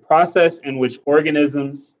selection: the process in which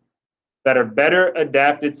organisms that are better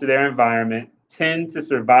adapted to their environment tend to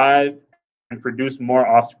survive and produce more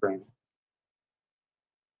offspring.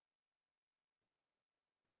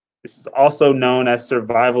 This is also known as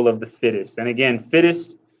survival of the fittest. And again,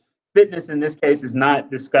 fitness in this case is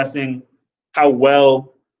not discussing how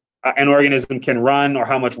well an organism can run or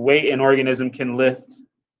how much weight an organism can lift.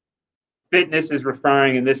 Fitness is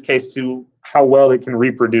referring in this case to how well it can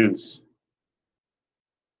reproduce.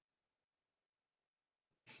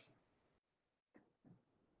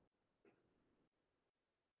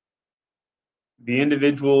 The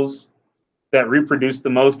individuals that reproduce the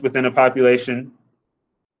most within a population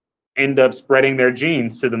end up spreading their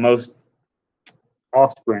genes to the most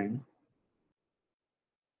offspring.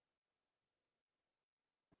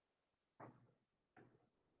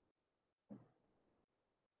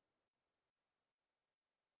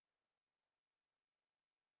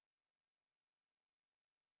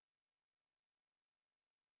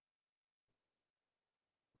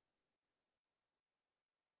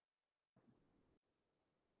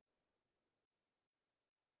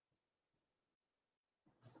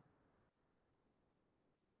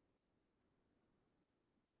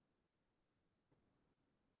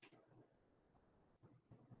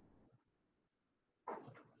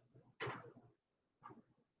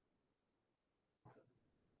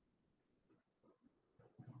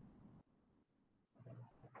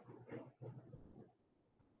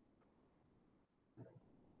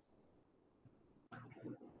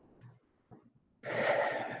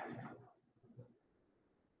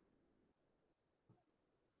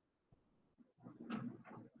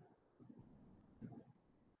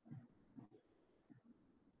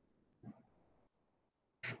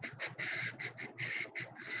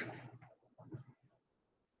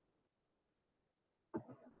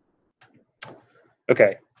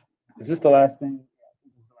 Okay, is this the last thing?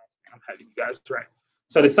 I'm having you guys right.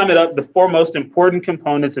 So to sum it up, the four most important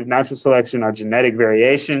components of natural selection are genetic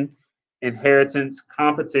variation, inheritance,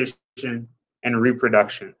 competition, and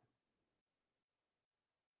reproduction.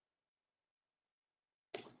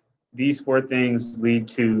 these four things lead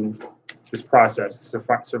to this process,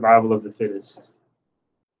 survival of the fittest.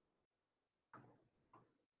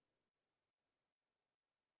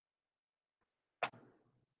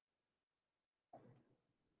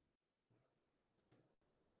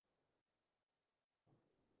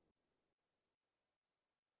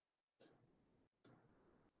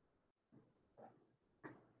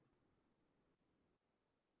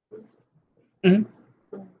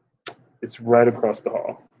 Mm-hmm. It's right across the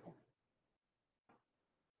hall.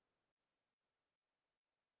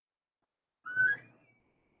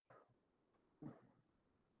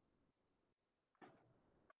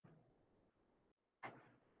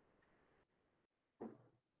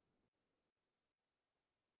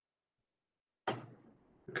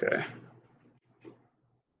 Okay.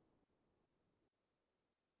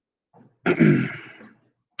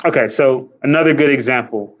 Okay, so another good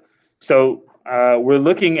example. So we're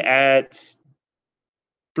looking at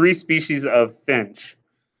 3 species of finch.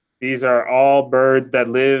 These are all birds that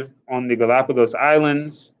live on the Galapagos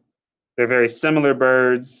Islands. They're very similar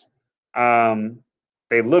birds. Um,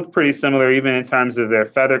 they look pretty similar even in terms of their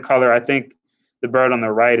feather color. I think the bird on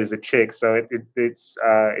the right is a chick, so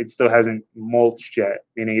it still hasn't molted yet,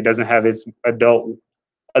 meaning it doesn't have its adult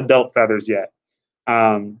feathers yet.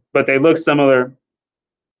 But they look similar.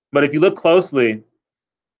 But if you look closely,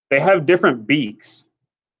 they have different beaks.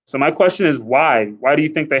 So my question is why? Why do you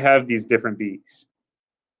think they have these different beaks?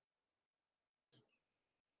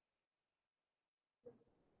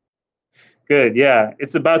 Good, yeah.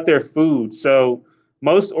 It's about their food. So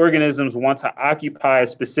most organisms want to occupy a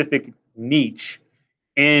specific niche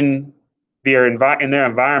in in their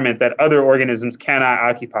environment that other organisms cannot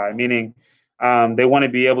occupy, meaning they want to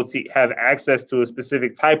be able to have access to a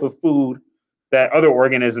specific type of food that other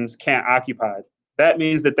organisms can't occupy. That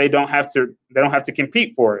means that they don't have to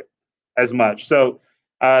compete for it as much. So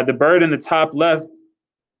the bird in the top left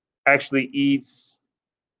actually eats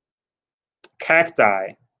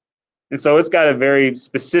cacti. And so it's got a very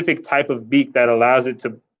specific type of beak that allows it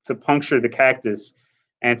to puncture the cactus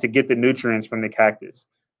and to get the nutrients from the cactus.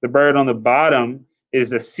 The bird on the bottom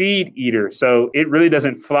is a seed eater. So it really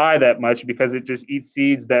doesn't fly that much because it just eats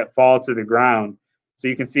seeds that fall to the ground. So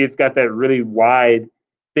you can see it's got that really wide,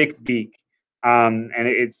 thick beak. And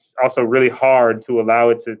it's also really hard to allow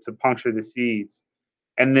it to puncture the seeds.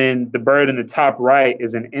 And then the bird in the top right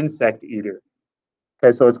is an insect eater.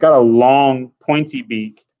 Okay, so it's got a long, pointy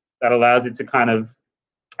beak that allows it to kind of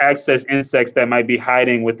access insects that might be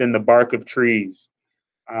hiding within the bark of trees.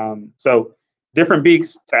 So different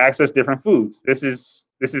beaks to access different foods. This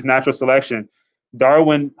is natural selection.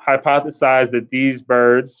 Darwin hypothesized that these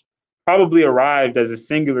birds probably arrived as a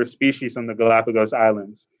singular species on the Galapagos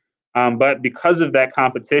Islands. But because of that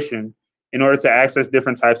competition, in order to access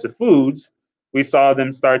different types of foods, we saw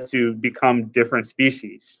them start to become different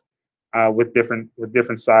species with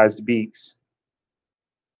different sized beaks.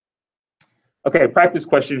 Okay, practice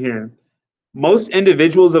question here. Most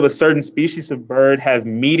individuals of a certain species of bird have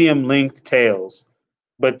medium length tails,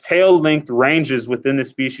 but tail length ranges within the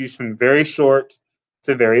species from very short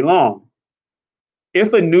to very long.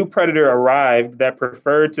 If a new predator arrived that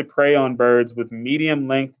preferred to prey on birds with medium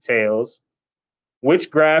length tails,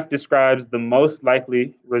 which graph describes the most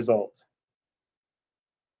likely result?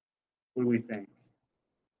 What do we think?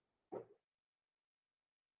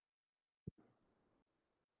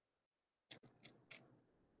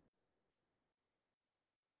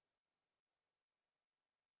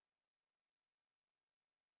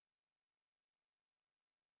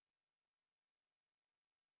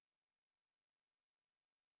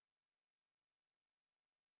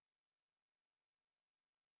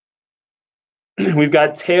 We've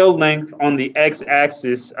got tail length on the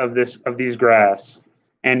x-axis of these graphs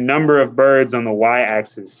and number of birds on the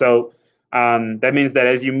y-axis. So that means that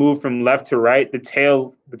as you move from left to right, the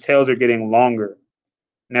tails are getting longer.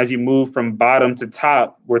 And as you move from bottom to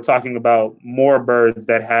top, we're talking about more birds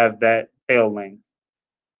that have that tail length.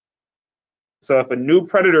 So if a new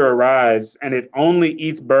predator arrives and it only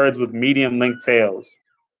eats birds with medium length tails,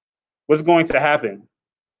 what's going to happen?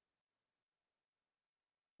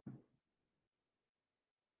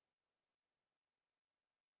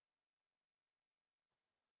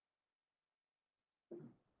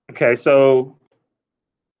 Okay, so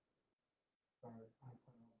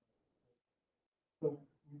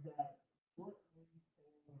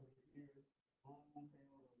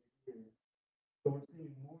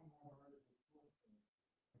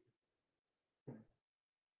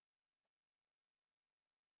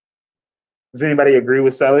does anybody agree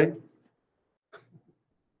with Sally?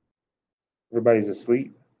 Everybody's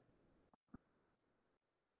asleep.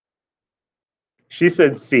 She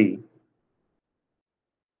said C.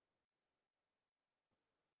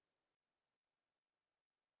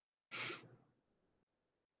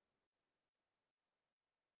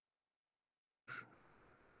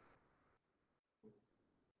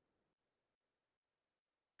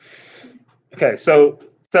 Okay, so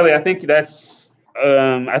Sally, I think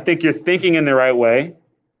you're thinking in the right way,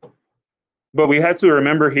 but we have to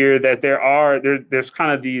remember here that there's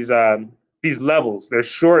kind of these levels. There's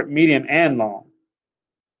short, medium, and long.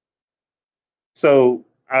 So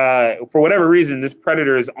for whatever reason, this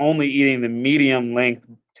predator is only eating the medium length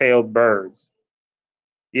tailed birds.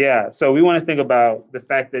 Yeah, so we want to think about the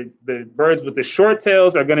fact that the birds with the short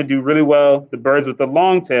tails are going to do really well. The birds with the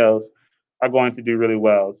long tails are going to do really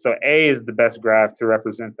well. So A is the best graph to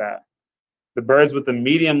represent that. The birds with the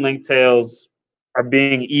medium length tails are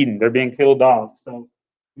being eaten. They're being killed off. So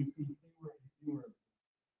we see fewer and fewer.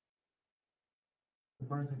 The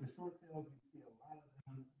birds with the short tails, we see a lot of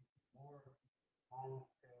them, more long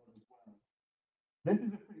tails as well. This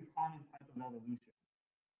is a pretty common type of evolution.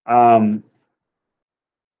 Um,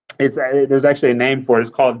 there's actually a name for it. It's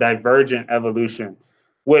called divergent evolution.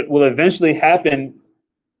 What will eventually happen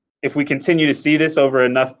if we continue to see this over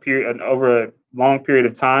over a long period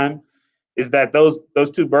of time, is that those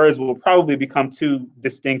two birds will probably become two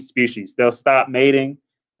distinct species. They'll stop mating.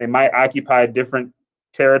 They might occupy different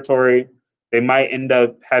territory. They might end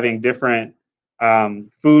up having different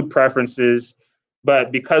food preferences.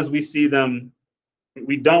 But because we see them,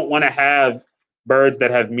 we don't want to have birds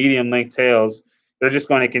that have medium length tails. They're just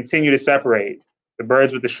going to continue to separate. The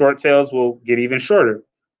birds with the short tails will get even shorter.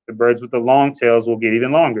 The birds with the long tails will get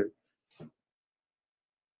even longer.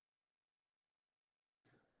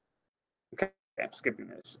 Okay, I'm skipping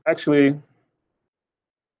this. Actually,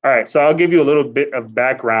 all right, so I'll give you a little bit of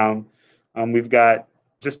background. We've got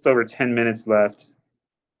just over 10 minutes left,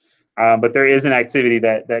 but there is an activity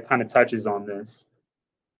that kind of touches on this.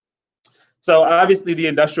 So obviously the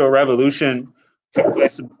Industrial Revolution took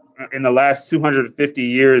place in the last 250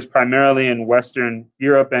 years, primarily in Western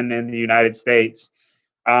Europe and in the United States.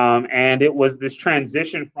 And it was this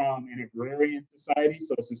transition from an agrarian society,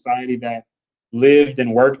 so a society that lived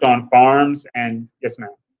and worked on farms. And yes,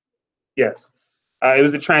 ma'am. Yes. It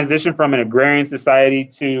was a transition from an agrarian society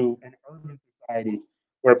to an urban society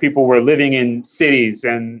where people were living in cities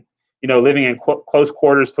and living in close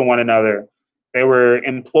quarters to one another. They were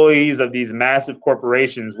employees of these massive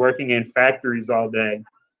corporations working in factories all day.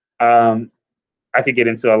 I could get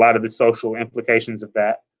into a lot of the social implications of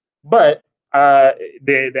that, but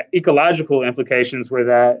the ecological implications were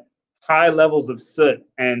that high levels of soot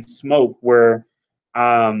and smoke were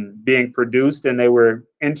being produced, and they were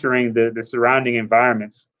entering the surrounding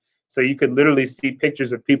environments. So you could literally see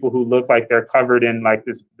pictures of people who look like they're covered in like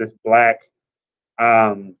this black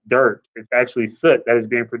dirt. It's actually soot that is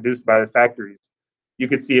being produced by the factories. You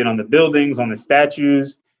could see it on the buildings, on the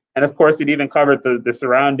statues, and of course, it even covered the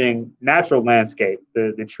surrounding natural landscape,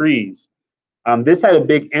 the trees. This had a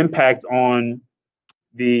big impact on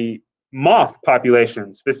the moth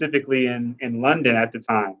population, specifically in London at the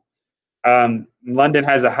time. London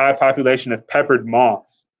has a high population of peppered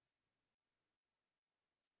moths.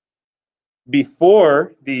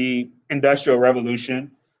 Before the Industrial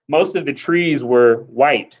Revolution, most of the trees were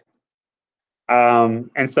white.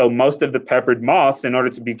 And so most of the peppered moths, in order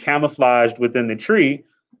to be camouflaged within the tree,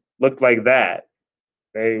 looked like that.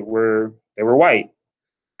 They were white.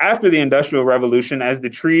 After the Industrial Revolution, as the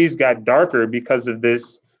trees got darker because of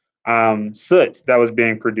this soot that was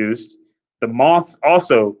being produced, the moths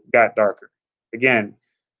also got darker. Again,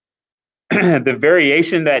 the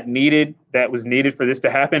variation that was needed for this to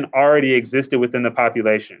happen already existed within the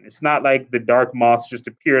population. It's not like the dark moths just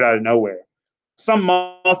appeared out of nowhere. Some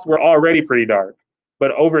moths were already pretty dark,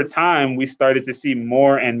 but over time we started to see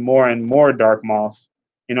more and more and more dark moths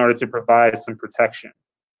in order to provide some protection.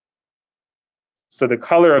 So the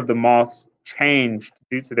color of the moths changed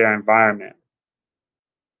due to their environment.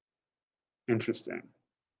 Interesting.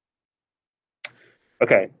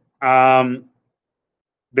 Okay.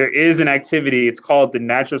 There is an activity. It's called the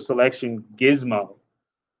natural selection gizmo.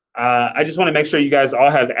 I just want to make sure you guys all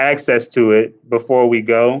have access to it before we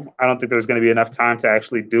go. I don't think there's going to be enough time to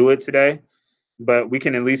actually do it today, but we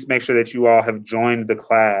can at least make sure that you all have joined the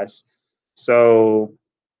class. So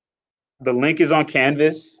the link is on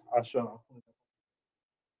Canvas. I'll show.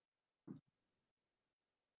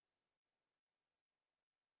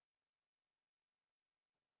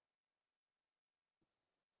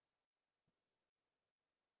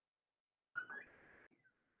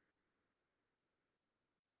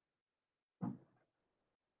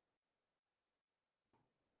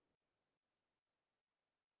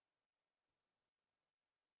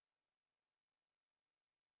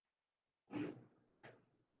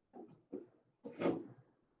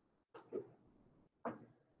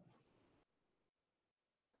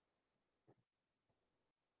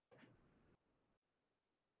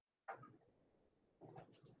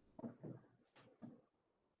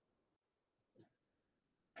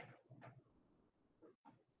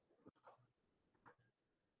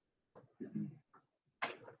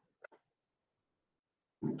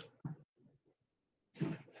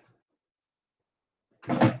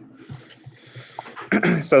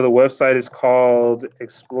 So the website is called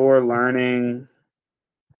Explore Learning.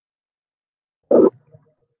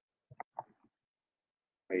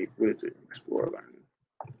 Wait, what is it? Explore Learning.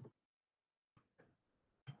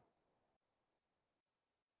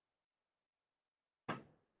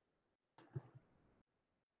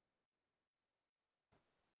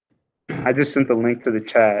 I just sent the link to the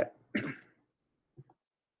chat.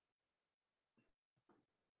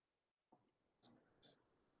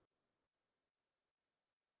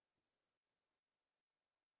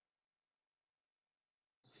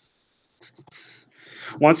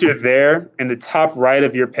 Once you're there, in the top right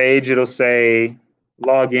of your page, it'll say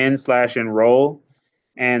login/enroll.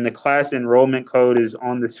 And the class enrollment code is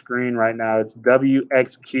on the screen right now. It's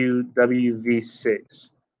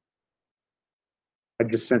WXQWV6. I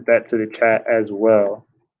just sent that to the chat as well.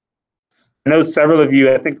 I know several of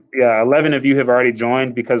you, I think 11 of you have already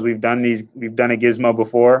joined because we've done a gizmo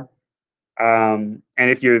before. And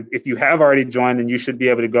if you have already joined, then you should be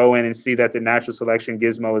able to go in and see that the natural selection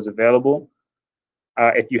gizmo is available.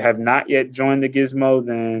 If you have not yet joined the gizmo,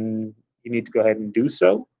 then you need to go ahead and do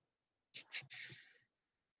so.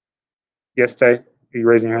 Yes, Tay, are you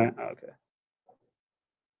raising your hand? Oh, okay.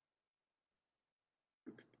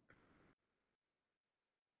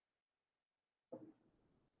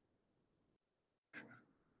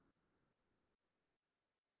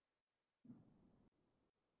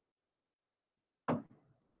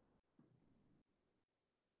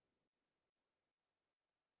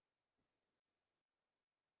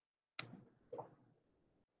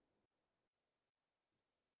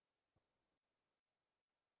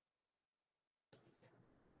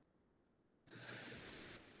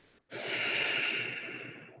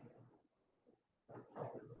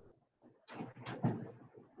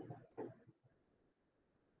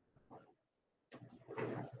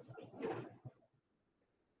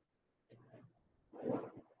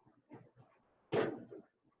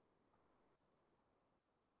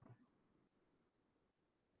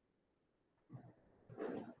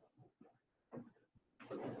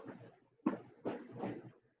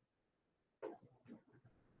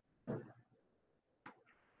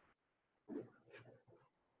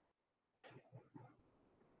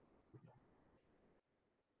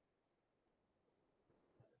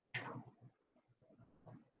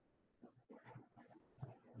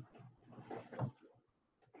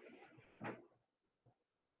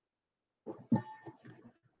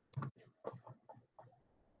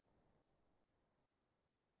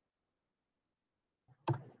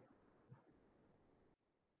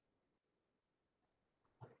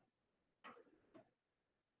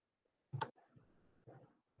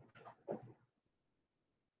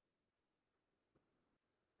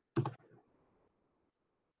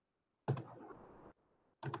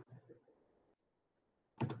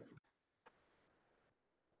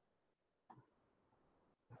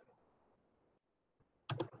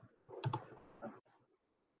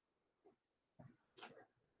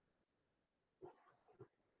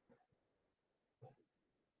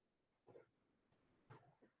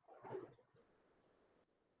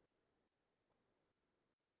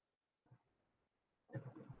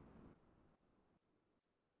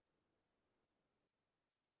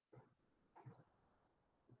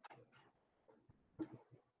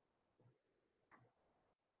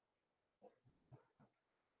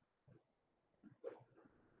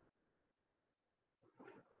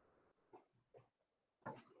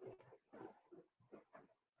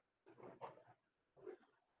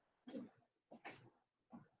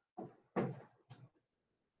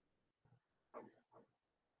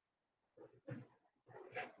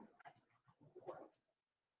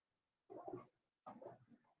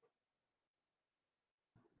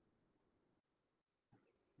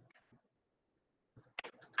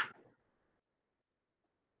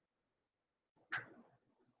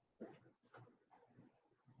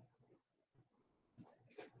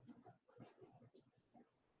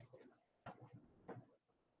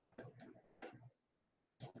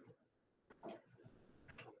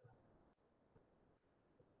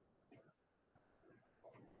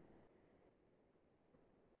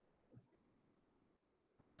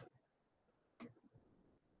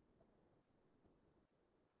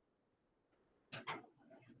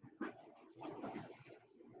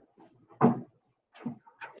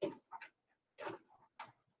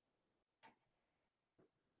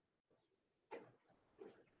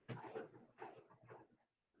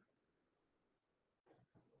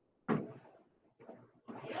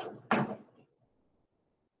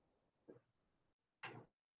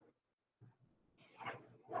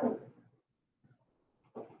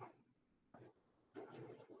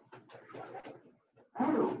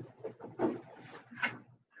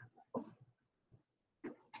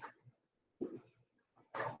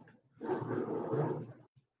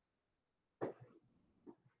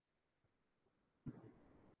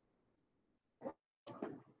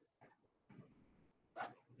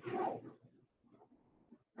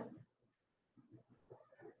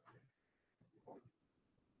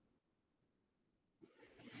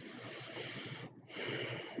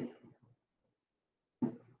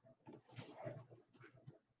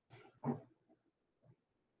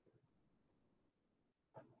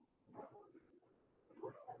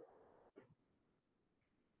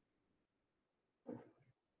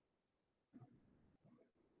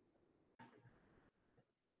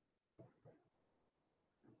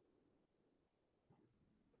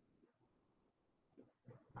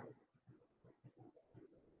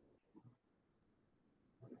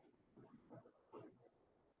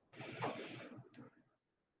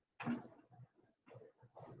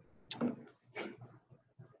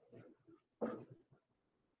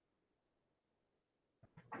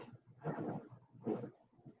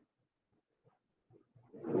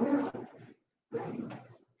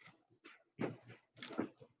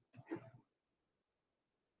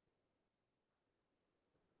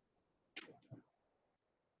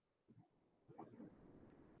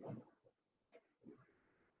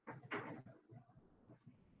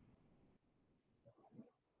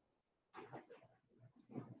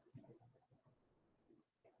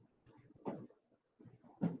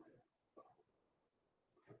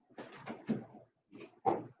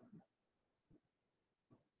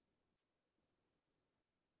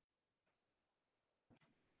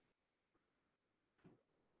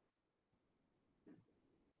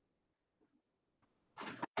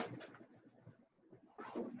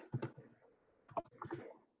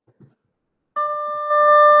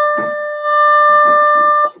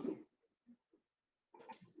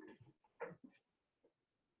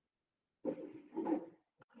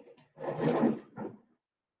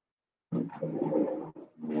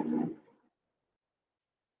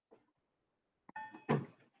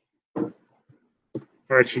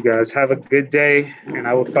 All right, you guys, have a good day, and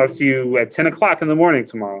I will talk to you at 10 o'clock in the morning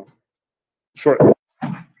tomorrow. Shortly.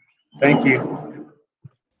 Thank you.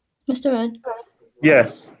 Mr. Ed,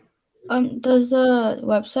 Yes. does the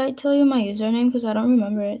website tell you my username? Because I don't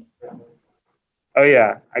remember it. Oh,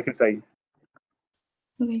 yeah, I can tell you.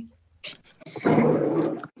 Okay.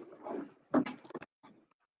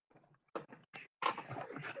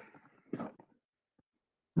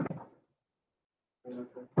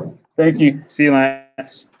 Thank you. See you,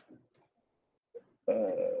 Lance.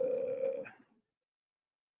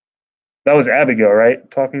 That was Abigail, right?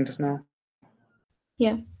 Talking just now?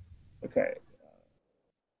 Yeah. Okay.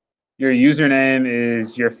 Your username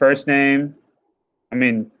is your first name. I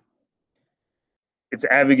mean, it's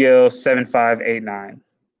Abigail7589.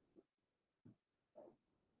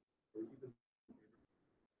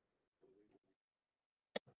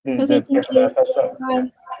 Okay, thank you.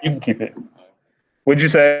 Bye. You can keep it. What'd you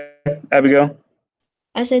say, Abigail?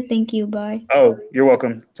 I said thank you. Bye. Oh, you're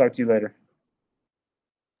welcome. Talk to you later.